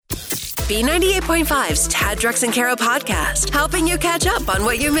B98.5's Tad, Drex, and Kara podcast, helping you catch up on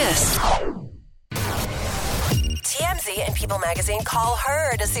what you missed. TMZ and People Magazine call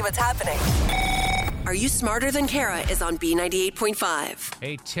her to see what's happening. Are You Smarter Than Kara is on B98.5.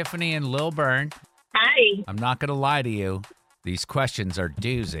 Hey, Tiffany and Lilburn. Hi. I'm not going to lie to you. These questions are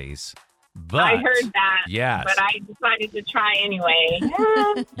doozies. But I heard that. Yes. But I decided to try anyway.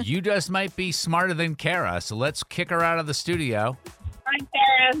 You just might be smarter than Kara, so let's kick her out of the studio. Hi,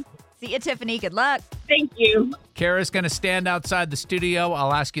 Kara. See you, Tiffany. Good luck. Thank you. Kara's going to stand outside the studio.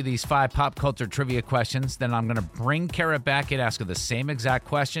 I'll ask you these 5 pop culture trivia questions. Then I'm going to bring Kara back and ask her the same exact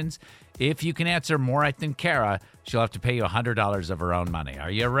questions. If you can answer more right than Kara, she'll have to pay you $100 of her own money.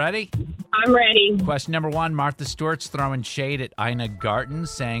 Are you ready? I'm ready. Question number 1, Martha Stewart's throwing shade at Ina Garten,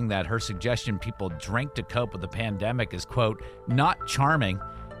 saying that her suggestion people drink to cope with the pandemic is, quote, not charming.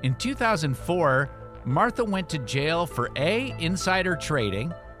 In 2004, Martha went to jail for A, insider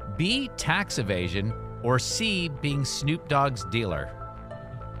trading, B, tax evasion, or C, being Snoop Dogg's dealer.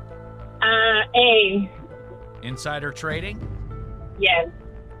 A. Insider trading? Yes.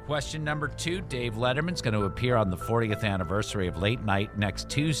 Question number 2, Dave Letterman's going to appear on the 40th anniversary of Late Night next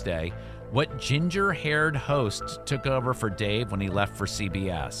Tuesday. What ginger-haired host took over for Dave when he left for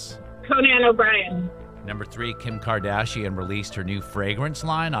CBS? Conan O'Brien. Number 3, Kim Kardashian released her new fragrance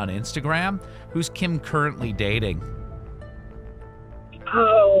line on Instagram. Who's Kim currently dating?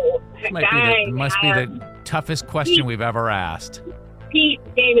 Oh, that guy. Must be the toughest question we've ever asked. Pete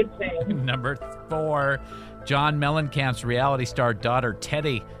Davidson. Number 4, John Mellencamp's reality star daughter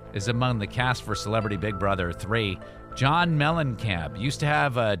Teddy is among the cast for Celebrity Big Brother 3. John Mellencamp used to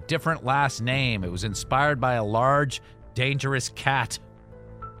have a different last name. It was inspired by a large, dangerous cat.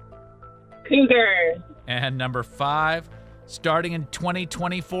 Cougar. And number 5, starting in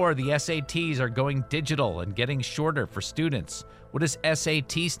 2024, the SATs are going digital and getting shorter for students. What does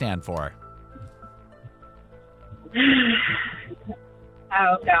SAT stand for?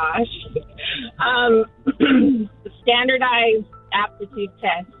 Oh, gosh. Standardized aptitude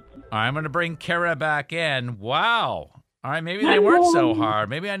test. All right, I'm going to bring Kara back in. Wow. All right, maybe they weren't so hard.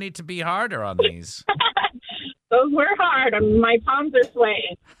 Maybe I need to be harder on these. Those were hard. My palms are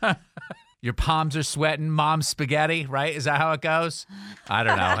sweating. Your palms are sweating, mom's spaghetti, right? Is that how it goes? I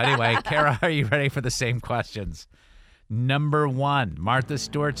don't know. Anyway, Kara, are you ready for the same questions? Number 1, Martha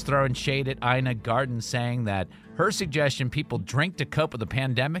Stewart's throwing shade at Ina Garten, saying that her suggestion people drink to cope with the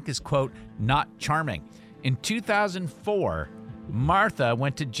pandemic is, quote, not charming. In 2004, Martha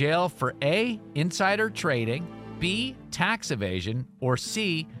went to jail for A, insider trading, B, tax evasion, or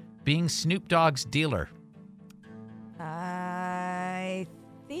C, being Snoop Dogg's dealer. I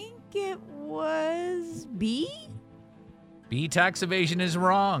think it was B? B, tax evasion is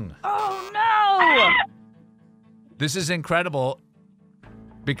wrong. Oh, no! This is incredible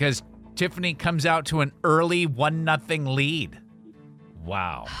because Tiffany comes out to an early 1-0 lead.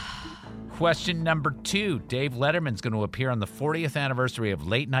 Wow. Question number 2. Dave Letterman's going to appear on the 40th anniversary of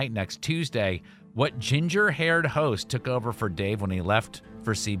Late Night next Tuesday. What ginger-haired host took over for Dave when he left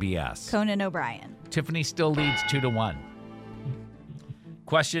for CBS? Conan O'Brien. Tiffany still leads 2-1.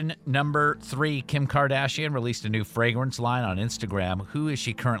 Question number 3. Kim Kardashian released a new fragrance line on Instagram. Who is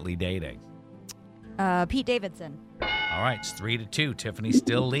she currently dating? Pete Davidson. All right, it's 3-2. Tiffany's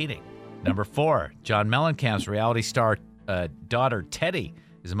still leading. Number 4, John Mellencamp's reality star daughter Teddy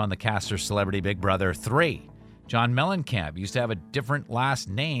is among the cast for Celebrity Big Brother 3. John Mellencamp used to have a different last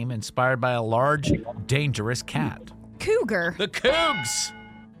name inspired by a large, dangerous cat. Cougar. The Cougs!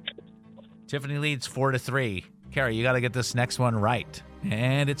 Tiffany leads 4-3. Kara, you got to get this next one right.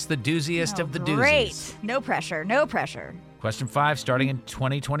 And it's the dooziest of the doozies. Great. No pressure. No pressure. Question 5, starting in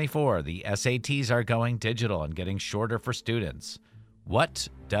 2024, the SATs are going digital and getting shorter for students. What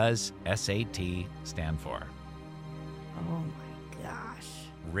does SAT stand for? Oh, my gosh.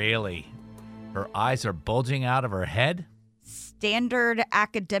 Really? Her eyes are bulging out of her head? Standard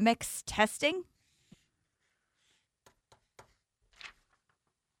academics testing?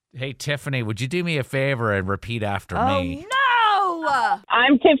 Hey, Tiffany, would you do me a favor and repeat after me? Oh, no!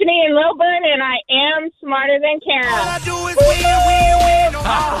 I'm Tiffany and Lilburn, and I am smarter than Kara. All I do is win.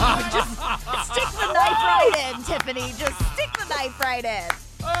 Just stick the knife right in, Tiffany. Just stick the knife right in.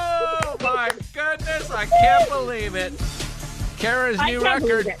 Oh, my goodness. I can't believe it. Kara's I new can't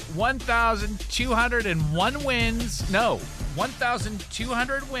record, believe it. 1,201 wins. No,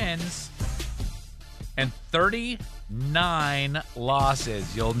 1,200 wins and 39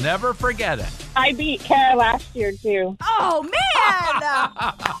 losses. You'll never forget it. I beat Kara last year, too. Oh, man!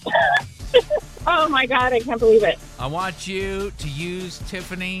 Oh, my God, I can't believe it. I want you to use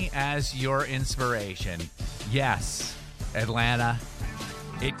Tiffany as your inspiration. Yes, Atlanta,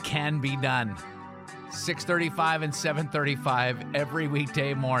 It can be done. 6:35 and 7:35 every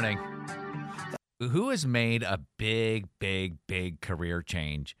weekday morning. Who has made a big, big, big career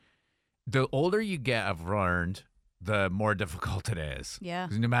change? The older you get, I've learned, the more difficult it is. Yeah.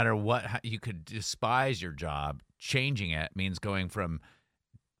 'Cause no matter what, you could despise your job. Changing it means going from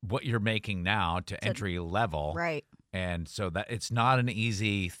what you're making now to entry level. Right. And so that it's not an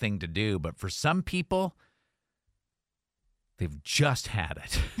easy thing to do. But for some people, they've just had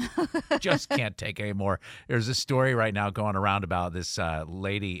it. Just can't take it anymore. There's a story right now going around about this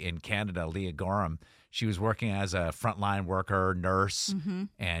lady in Canada, Leah Gorham. She was working as a frontline worker, nurse,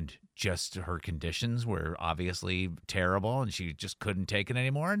 and just her conditions were obviously terrible, and she just couldn't take it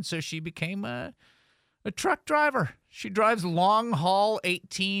anymore. And so she became a truck driver. She drives long-haul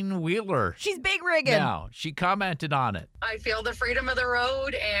 18-wheeler. She's big rigging. Now, she commented on it. I feel the freedom of the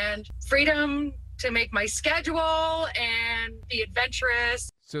road and freedom to make my schedule and be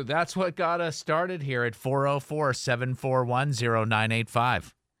adventurous. So that's what got us started here at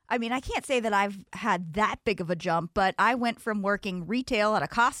 404-741-0985. I mean, I can't say that I've had that big of a jump, but I went from working retail at a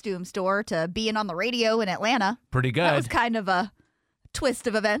costume store to being on the radio in Atlanta. Pretty good. That was kind of a twist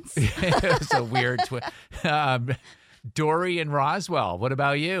of events. It was a weird twist. Dory and Roswell, what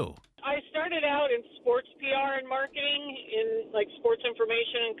about you? I started out in sports PR and marketing in like sports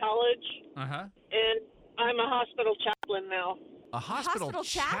information in college, Uh-huh. and I'm a hospital chaplain now. A hospital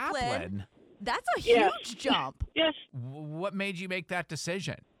chaplain? That's a Yes. huge jump. Yes, What made you make that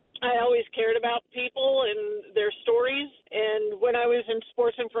decision? I always cared about people and their stories, and when I was in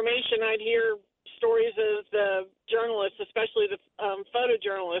sports information, I'd hear stories of the journalists, especially the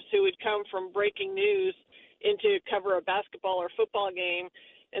photojournalists, who would come from breaking news into cover a basketball or football game,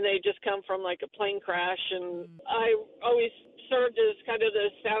 and they just come from like a plane crash. And I always served as kind of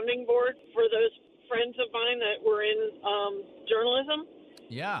the sounding board for those friends of mine that were in journalism.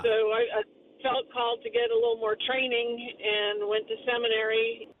 Yeah. So I felt called to get a little more training and went to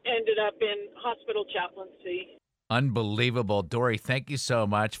seminary, ended up in hospital chaplaincy. Unbelievable. Dory, thank you so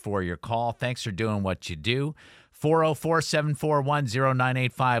much for your call. Thanks for doing what you do.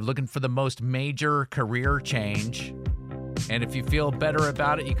 404-741-0985. Looking for the most major career change. And if you feel better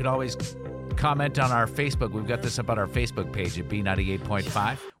about it, you could always comment on our Facebook. We've got this up on our Facebook page at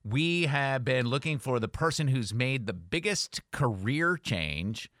B98.5. We have been looking for the person who's made the biggest career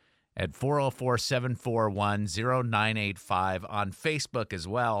change at 404-741-0985 on Facebook as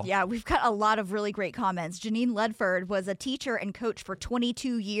well. Yeah, we've got a lot of really great comments. Janine Ledford was a teacher and coach for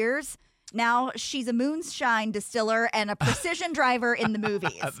 22 years. Now she's a moonshine distiller and a precision driver in the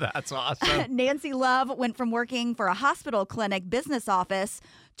movies. That's awesome. Nancy Love went from working for a hospital clinic business office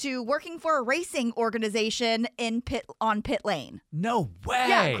to working for a racing organization on pit lane. No way.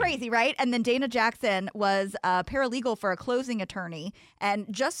 Yeah, crazy, right? And then Dana Jackson was a paralegal for a closing attorney and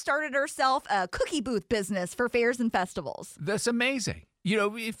just started herself a cookie booth business for fairs and festivals. That's amazing. You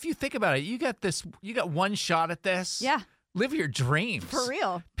know, if you think about it, you got one shot at this. Yeah. Live your dreams. For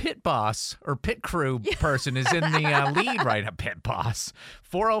real. Pit boss or pit crew person is in the lead right at Pit Boss.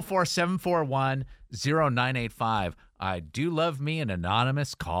 404-741-0985. I do love me an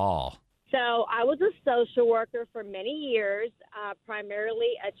anonymous call. So I was a social worker for many years,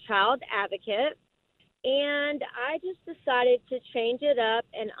 primarily a child advocate. And I just decided to change it up,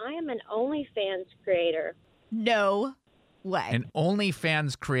 and I am an OnlyFans creator. No way. An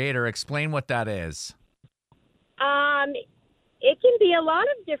OnlyFans creator. Explain what that is. It can be a lot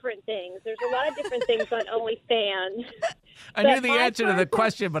of different things. There's a lot of different things on OnlyFans. I knew the answer to the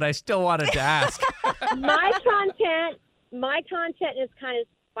question, but I still wanted to ask. My content is kind of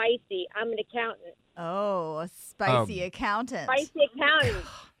spicy. I'm an accountant. Oh, a spicy accountant. Spicy accountant.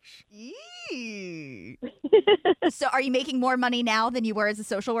 Eee. So are you making more money now than you were as a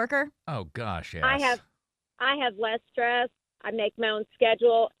social worker? Oh, gosh, yes. I have less stress. I make my own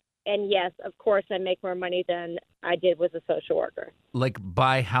schedule. And yes, of course, I make more money than I did as a social worker. Like,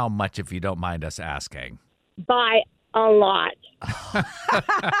 by how much, if you don't mind us asking? By a lot.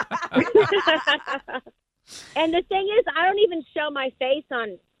 And the thing is, I don't even show my face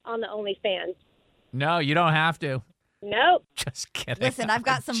on the OnlyFans. No, you don't have to. Nope. Just kidding. Listen, I've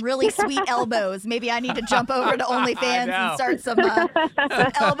got some really sweet elbows. Maybe I need to jump over to OnlyFans and start some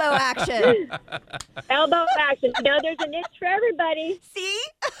elbow action. Elbow action. You know, there's a niche for everybody. See?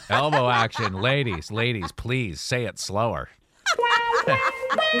 Elbow action. Ladies, please say it slower.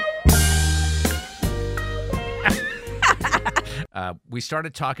 We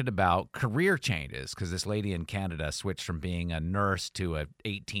started talking about career changes because this lady in Canada switched from being a nurse to an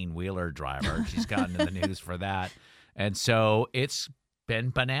 18-wheeler driver. She's gotten in the news for that. And so it's been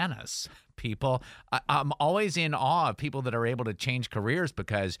bananas. People, I'm always in awe of people that are able to change careers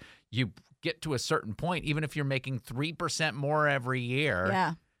because you get to a certain point, even if you're making 3% more every year,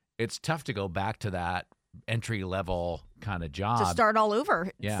 Yeah. it's tough to go back to that entry-level kind of job. To start all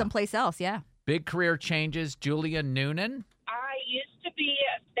over Yeah. someplace else, yeah. Big career changes. Julia Noonan. I used to be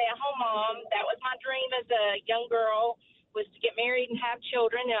a stay-at-home mom. That was my dream as a young girl, was to get married and have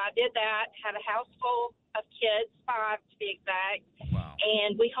children, and I did that. Had a house full of kids, 5 to be exact, Wow.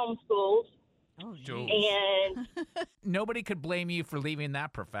 and we homeschooled. Oh, And Nobody could blame you for leaving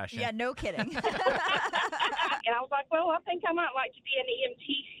that profession. yeah, no kidding. and I was like, well, I think I might like to be an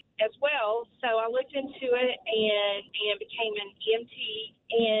EMT as well. So I looked into it and became an EMT.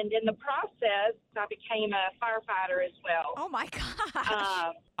 And in the process, I became a firefighter as well. Oh, my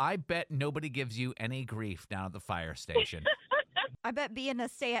gosh. I bet nobody gives you any grief down at the fire station. I bet being a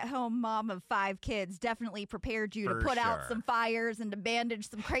stay-at-home mom of 5 kids definitely prepared you to For put out sure. some fires and to bandage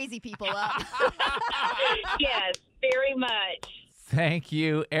some crazy people up. Yes, very much. Thank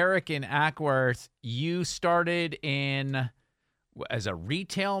you. Eric in Ackworth, you started as a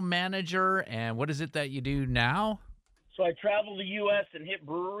retail manager, and what is it that you do now? So I travel the U.S. and hit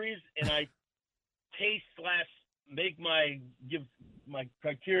breweries, and I give my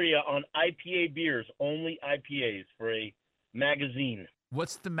criteria on IPA beers, only IPAs for a magazine.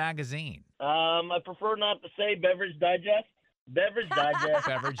 What's the magazine? I prefer not to say Beverage Digest. Beverage Digest.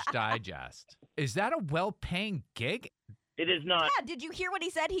 Beverage Digest. Is that a well-paying gig? It is not. Yeah, did you hear what he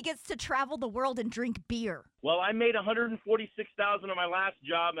said? He gets to travel the world and drink beer. Well, I made $146,000 on my last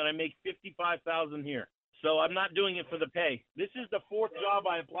job, and I make $55,000 here. So I'm not doing it for the pay. This is the 4th job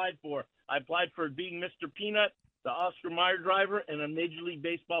I applied for. I applied for being Mr. Peanut, the Oscar Mayer driver, and a Major League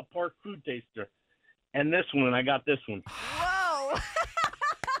Baseball park food taster. And this one, and I got this one. Whoa.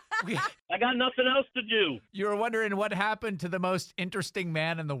 I got nothing else to do. You were wondering what happened to the most interesting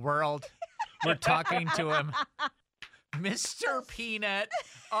man in the world. We're talking to him. Mr. Peanut,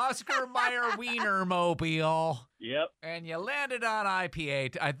 Oscar Mayer Wienermobile. Yep. And you landed on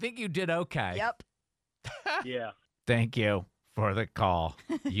IPA. I think you did okay. Yep. Yeah. Thank you for the call,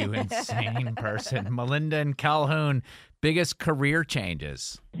 you insane person. Melinda and Calhoun, biggest career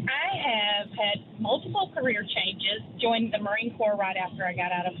changes. I have had multiple career changes. Joined the Marine Corps right after I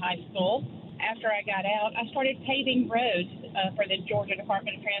got out of high school. After I got out, I started paving roads for the Georgia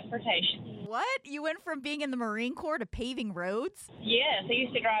Department of Transportation. What? You went from being in the Marine Corps to paving roads? Yes, I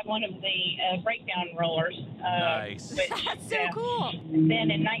used to drive one of the breakdown rollers. Nice. That's so cool. Then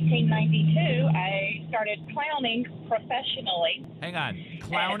in 1992, I started clowning professionally. Hang on.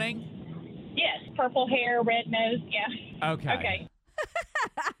 Clowning? Yes, purple hair, red nose, yeah. Okay. Okay.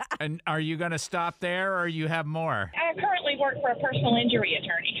 And are you going to stop there or you have more? I currently work for a personal injury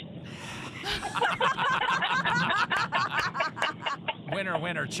attorney. Winner,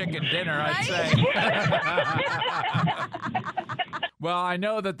 winner, chicken dinner, I'd say. Well, I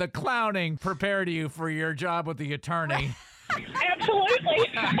know that the clowning prepared you for your job with the attorney. Absolutely.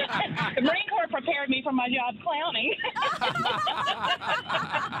 The Marine Corps prepared me for my job clowning.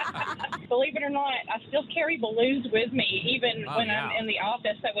 Believe it or not, I still carry balloons with me, even when I'm in the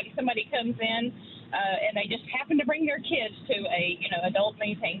office. So when somebody comes in and they just happen to bring their kids to a adult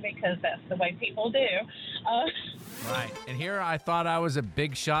meeting, because that's the way people do. Right. And here I thought I was a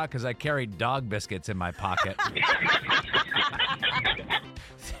big shot because I carried dog biscuits in my pocket.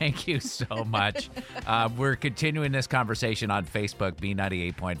 Thank you so much. We're continuing this conversation on Facebook,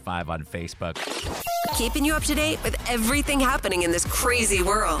 B98.5 on Facebook. Keeping you up to date with everything happening in this crazy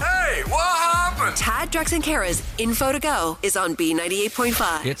world. Hey, what happened? Tad, Drex, and Kara's Info to Go is on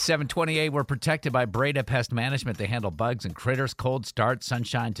B98.5. It's 7:28. We're protected by Breda Pest Management. They handle bugs and critters. Cold start,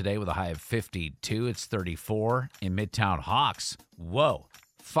 sunshine today with a high of 52. It's 34 in Midtown Hawks. Whoa.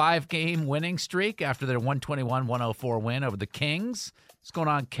 5-game winning streak after their 121-104 win over the Kings. What's going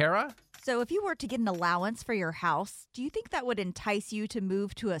on, Kara? So if you were to get an allowance for your house, do you think that would entice you to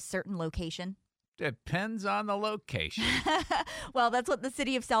move to a certain location? Depends on the location. Well, that's what the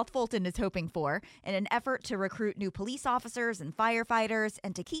city of South Fulton is hoping for. In an effort to recruit new police officers and firefighters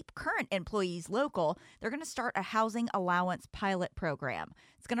and to keep current employees local, they're going to start a housing allowance pilot program.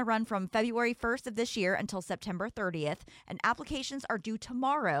 It's going to run from February 1st of this year until September 30th, and applications are due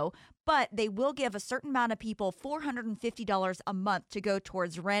tomorrow, but they will give a certain amount of people $450 a month to go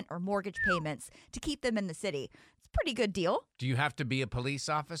towards rent or mortgage payments to keep them in the city. It's a pretty good deal. Do you have to be a police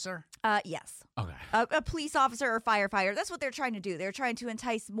officer? Yes. Okay. A police officer or firefighter. That's what they're trying to do. They're trying to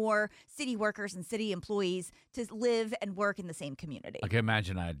entice more city workers and city employees to live and work in the same community. I can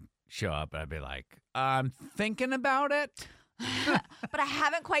imagine I'd show up and I'd be like, I'm thinking about it. But I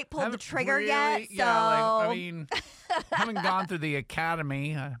haven't quite pulled the trigger really, yet. So I mean, haven't gone through the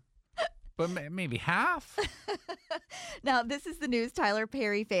academy, but maybe half. Now, this is the news Tyler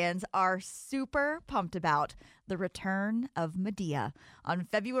Perry fans are super pumped about. The return of Medea. On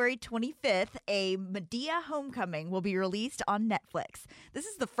February 25th, a Medea Homecoming will be released on Netflix. This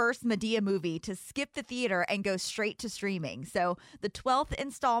is the first Medea movie to skip the theater and go straight to streaming. So the 12th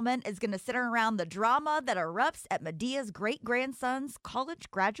installment is going to center around the drama that erupts at Medea's great-grandson's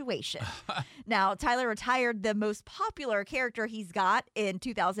college graduation. Now, Tyler retired the most popular character he's got in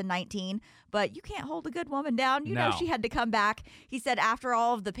 2019, but you can't hold a good woman down. You know she had to come back. He said after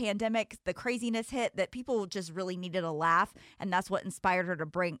all of the pandemic, the craziness hit, that people just really needed a laugh, and that's what inspired him to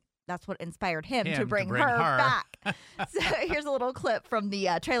bring her back. So here's a little clip from the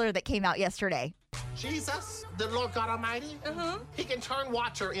trailer that came out yesterday. Jesus, the Lord God Almighty, he can turn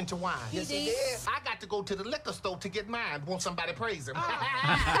water into wine. Yes, he did. I got to go to the liquor store to get mine. Won't somebody praise him?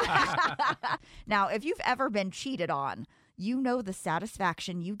 Now, if you've ever been cheated on, you know the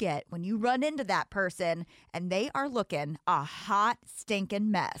satisfaction you get when you run into that person and they are looking a hot,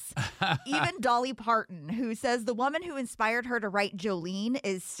 stinking mess. Even Dolly Parton, who says the woman who inspired her to write Jolene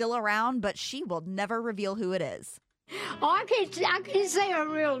is still around, but she will never reveal who it is. Oh, I can't say her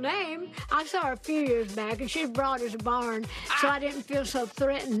real name. I saw her a few years back, and she brought us a barn, so I didn't feel so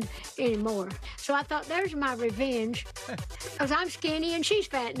threatened anymore. So I thought, there's my revenge, because I'm skinny and she's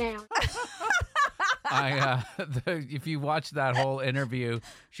fat now. If you watch that whole interview,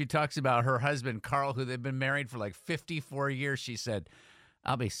 she talks about her husband, Carl, who they've been married for like 54 years. She said,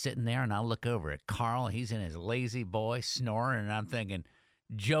 I'll be sitting there and I'll look over at Carl. He's in his lazy boy snoring, and I'm thinking,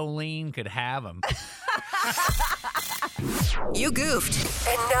 Jolene could have him. You goofed,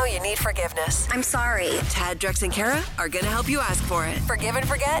 and now you need forgiveness. I'm sorry. Tad, Drex, and Kara are going to help you ask for it. Forgive and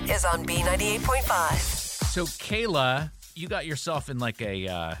Forget is on B98.5. So, Kayla, you got yourself in like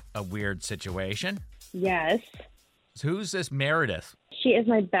a weird situation. Yes. So who's this Meredith? She is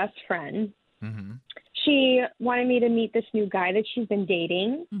my best friend. Mm-hmm. She wanted me to meet this new guy that she's been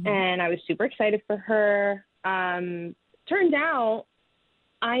dating, and I was super excited for her. Turns out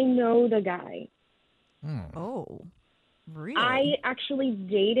I know the guy. Oh, really? I actually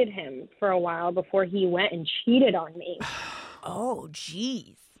dated him for a while before he went and cheated on me. Oh,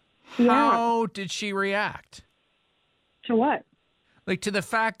 geez. How did she react? To what? Like to the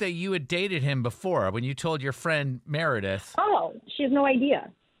fact that you had dated him before when you told your friend Meredith. Oh, she has no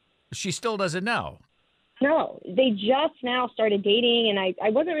idea. She still doesn't know. No, they just now started dating, and I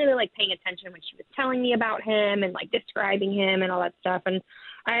wasn't really like paying attention when she was telling me about him and like describing him and all that stuff. And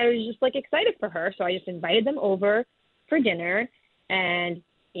I was just like excited for her. So I just invited them over for dinner, and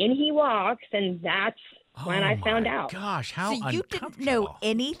in he walks, and that's when I found out. Gosh, how So you didn't know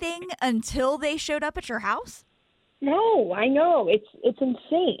anything until they showed up at your house? No, I know. It's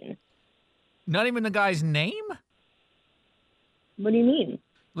insane. Not even the guy's name? What do you mean?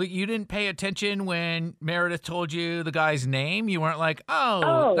 Like, you didn't pay attention when Meredith told you the guy's name? You weren't like,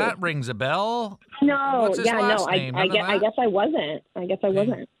 oh. That rings a bell? No, What's his last name? I guess I wasn't.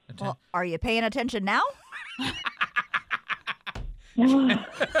 Well, are you paying attention now?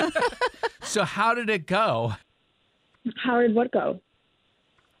 So how did it go? How did what go?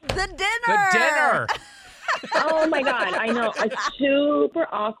 The dinner. The dinner. Oh, my God. I know. It's super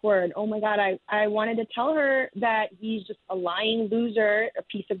awkward. Oh, my God. I wanted to tell her that he's just a lying loser, a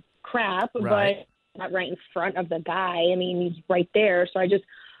piece of crap, Right. but not right in front of the guy. I mean, he's right there. So I just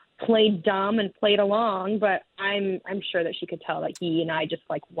played dumb and played along, but I'm sure that she could tell that he and I just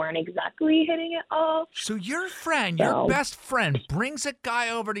like weren't exactly hitting it off. So your friend, your best friend, brings a guy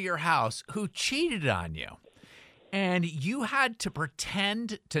over to your house who cheated on you. And you had to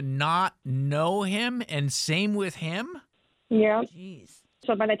pretend to not know him, and same with him? Yeah. Jeez.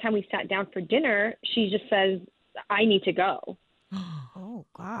 So by the time we sat down for dinner, she just says, I need to go. Oh,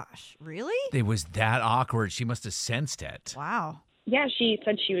 gosh. Really? It was that awkward. She must have sensed it. Wow. Yeah, she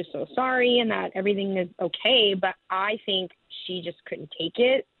said she was so sorry and that everything is okay, but I think she just couldn't take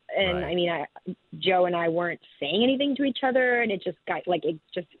it. And Right. I mean, Joe and I weren't saying anything to each other, and it just got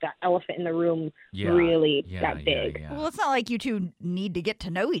elephant in the room really got big. Yeah. Well, it's not like you two need to get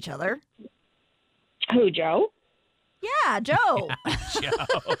to know each other. Who, Joe? Yeah, Joe.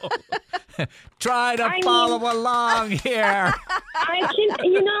 Joe. Try to follow along here. I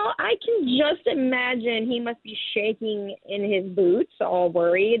can just imagine he must be shaking in his boots, all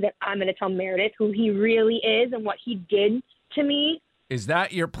worried that I'm going to tell Meredith who he really is and what he did to me. Is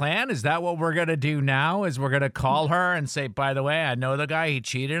that your plan? Is that what we're going to do now? Is we're going to call her and say, by the way, I know the guy, he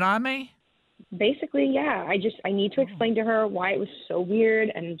cheated on me? Basically, yeah. I need to explain to her why it was so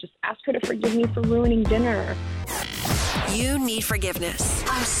weird and just ask her to forgive me for ruining dinner. You need forgiveness.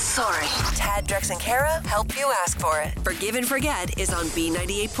 I'm sorry. Tad, Drex, and Kara help you ask for it. Forgive and Forget is on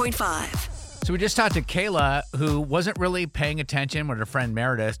B98.5. So we just talked to Kayla, who wasn't really paying attention when her friend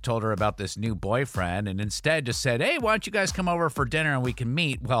Meredith told her about this new boyfriend, and instead just said, hey, why don't you guys come over for dinner and we can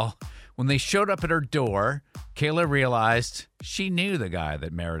meet? Well, when they showed up at her door, Kayla realized she knew the guy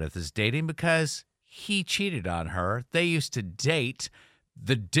that Meredith is dating because he cheated on her. They used to date.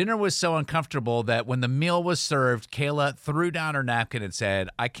 The dinner was so uncomfortable that when the meal was served, Kayla threw down her napkin and said,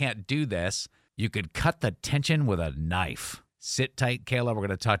 I can't do this. You could cut the tension with a knife. Sit tight, Kayla. We're going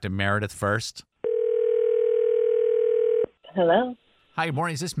to talk to Meredith first. Hello. Hi, good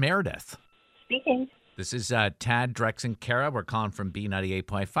morning. Is this Meredith? Speaking. This is Tad, Drex, and Kara. We're calling from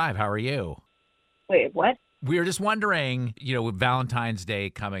B98.5. How are you? Wait, what? We were just wondering, with Valentine's Day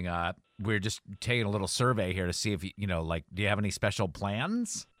coming up, we're just taking a little survey here to see if, do you have any special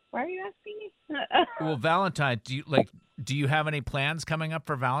plans? Why are you asking me? Well, Valentine, do you have any plans coming up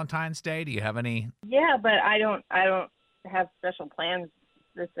for Valentine's Day? Do you have any? Yeah, but I don't have special plans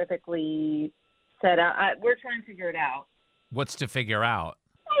specifically set out. We're trying to figure it out. What's to figure out?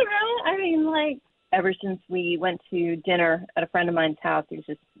 I don't know. Ever since we went to dinner at a friend of mine's house,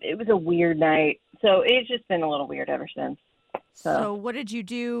 it was a weird night. So it's just been a little weird ever since. So what did you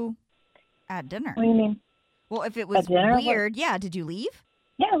do at dinner? What do you mean? Well, if it was weird, did you leave?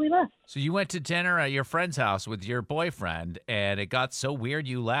 Yeah, we left. So you went to dinner at your friend's house with your boyfriend, and it got so weird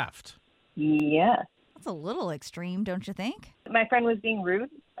you left. Yeah. That's a little extreme, don't you think? My friend was being rude.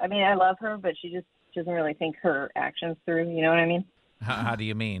 I mean, I love her, but she just doesn't really think her actions through. You know what I mean? How do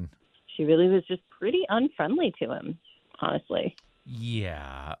you mean? She really was just pretty unfriendly to him, honestly.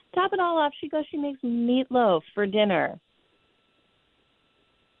 Yeah. Top it all off, she makes meatloaf for dinner.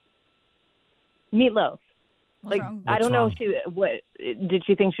 Meatloaf. I don't know if did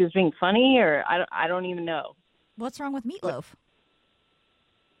she think she was being funny, or I don't even know. What's wrong with meatloaf?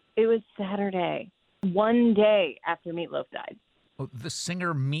 It was Saturday, one day after Meatloaf died. Oh, the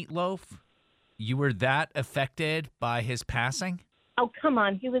singer Meatloaf? You were that affected by his passing? Oh, come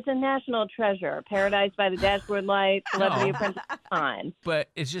on. He was a national treasure. Paradise by the Dashboard Light, Celebrity Apprentice. On. But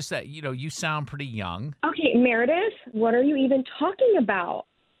it's just that, you sound pretty young. Okay, Meredith, what are you even talking about?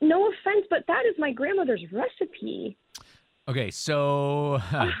 No offense, but that is my grandmother's recipe. Okay, so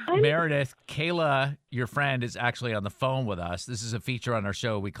Meredith, Kayla, your friend, is actually on the phone with us. This is a feature on our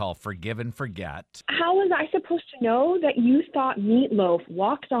show we call Forgive and Forget. How was I supposed to know that you thought meatloaf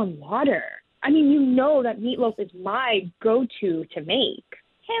walks on water? I mean, you know that meatloaf is my go-to to make.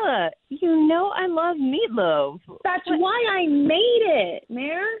 Kayla, you know I love meatloaf. That's why I made it,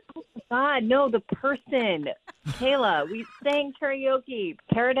 Mare. Oh, my God, no, the person. Kayla, we sang karaoke,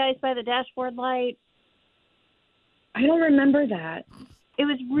 Paradise by the Dashboard Light. I don't remember that. It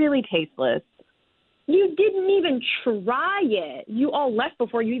was really tasteless. You didn't even try it. You all left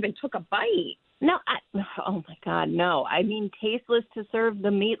before you even took a bite. No, oh my God, no. I mean tasteless to serve the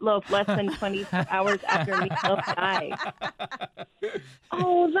meatloaf less than 20 hours after Meatloaf died.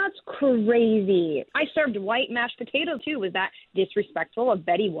 Oh, that's crazy. I served white mashed potato too. Was that disrespectful of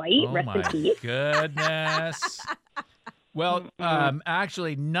Betty White recipe? My goodness. Well,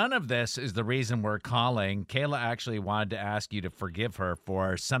 actually, none of this is the reason we're calling. Kayla actually wanted to ask you to forgive her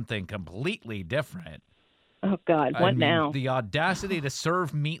for something completely different. Oh, God, what now? The audacity to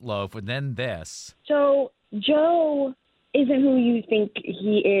serve meatloaf and then this. So Joe isn't who you think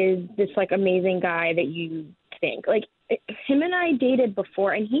he is, this, amazing guy that you think. Him and I dated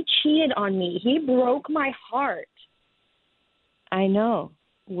before, and he cheated on me. He broke my heart. I know.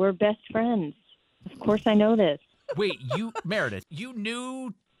 We're best friends. Of course I know this. Wait, Meredith, you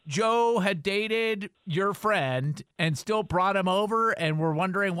knew Joe had dated your friend and still brought him over and were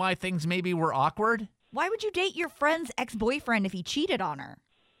wondering why things maybe were awkward? Why would you date your friend's ex-boyfriend if he cheated on her?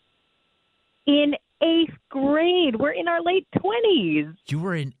 In 8th grade. We're in our late 20s. You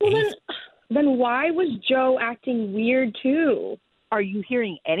were in 8th? Then why was Joe acting weird, too? Are you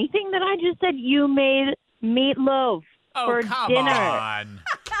hearing anything that I just said? You made meatloaf for come dinner. On.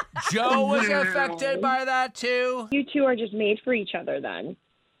 Joe was affected by that, too? You two are just made for each other, then.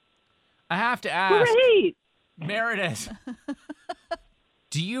 I have to ask. Great. Meredith,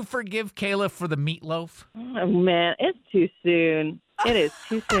 do you forgive Kayla for the meatloaf? Oh, man, it's too soon. It is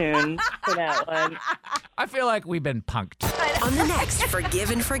too soon for that one. I feel like we've been punked. On the next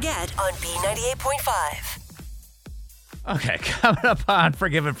Forgive and Forget on B98.5. Okay, coming up on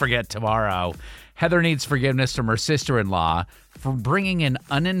Forgive and Forget tomorrow, Heather needs forgiveness from her sister-in-law for bringing an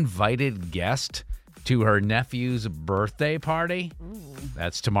uninvited guest to her nephew's birthday party. Ooh.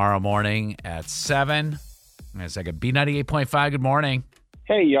 That's tomorrow morning at 7. It's like a B98.5. Good morning.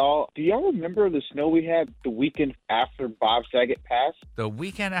 Hey, y'all. Do y'all remember the snow we had the weekend after Bob Saget passed? The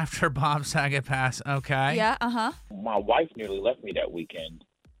weekend after Bob Saget passed. Okay. Yeah, uh-huh. My wife nearly left me that weekend.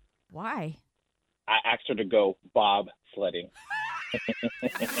 Why? I asked her to go bob sledding.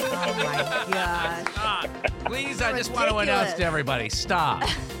 Oh, my gosh. Please, I just want to announce to everybody, stop.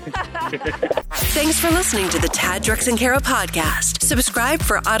 Thanks for listening to the Tad, Drex, and Kara podcast. Subscribe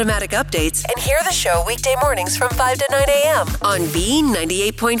for automatic updates and hear the show weekday mornings from 5 to 9 a.m. on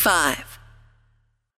B98.5.